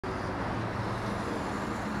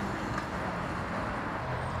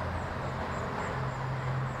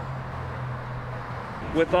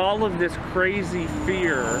with all of this crazy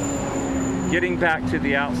fear, getting back to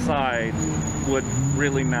the outside would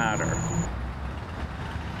really matter.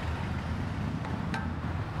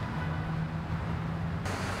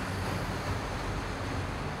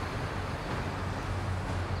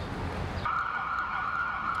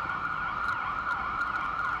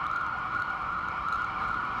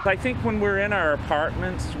 I think when we're in our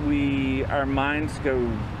apartments, our minds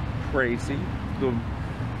go crazy.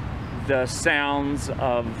 The sounds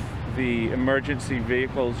of the emergency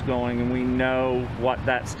vehicles going, and we know what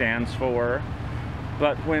that stands for.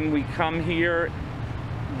 But when we come here,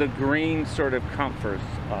 the green sort of comforts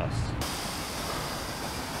us.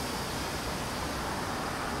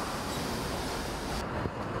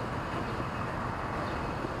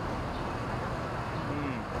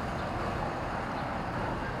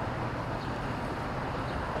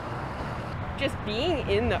 Just being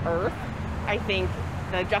in the earth, I think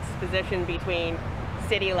the juxtaposition between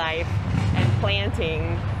city life and planting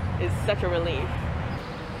is such a relief.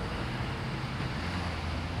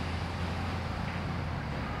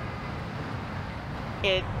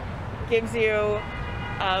 It gives you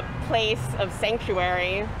a place of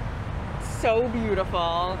sanctuary, so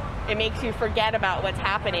beautiful. It makes you forget about what's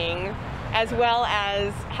happening, as well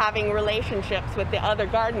as having relationships with the other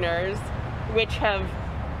gardeners, which have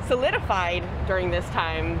solidified during this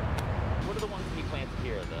time. What are the ones that you planted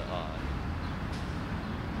here?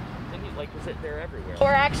 They're everywhere.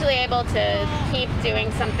 We're actually able to keep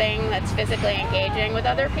doing something that's physically engaging with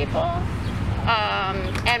other people,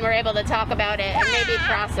 and we're able to talk about it and maybe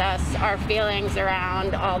process our feelings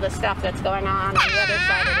around all the stuff that's going on the other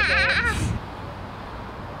side of the gates.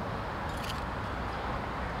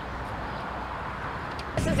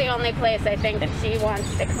 This is the only place I think that she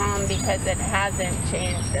wants to come because it hasn't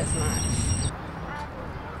changed as much.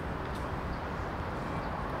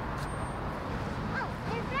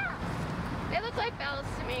 They look like bells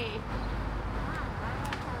to me.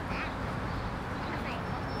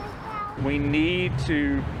 We need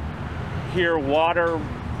to hear water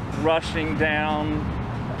rushing down.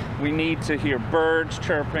 We need to hear birds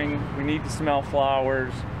chirping. We need to smell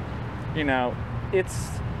flowers. You know,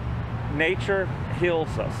 nature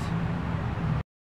heals us.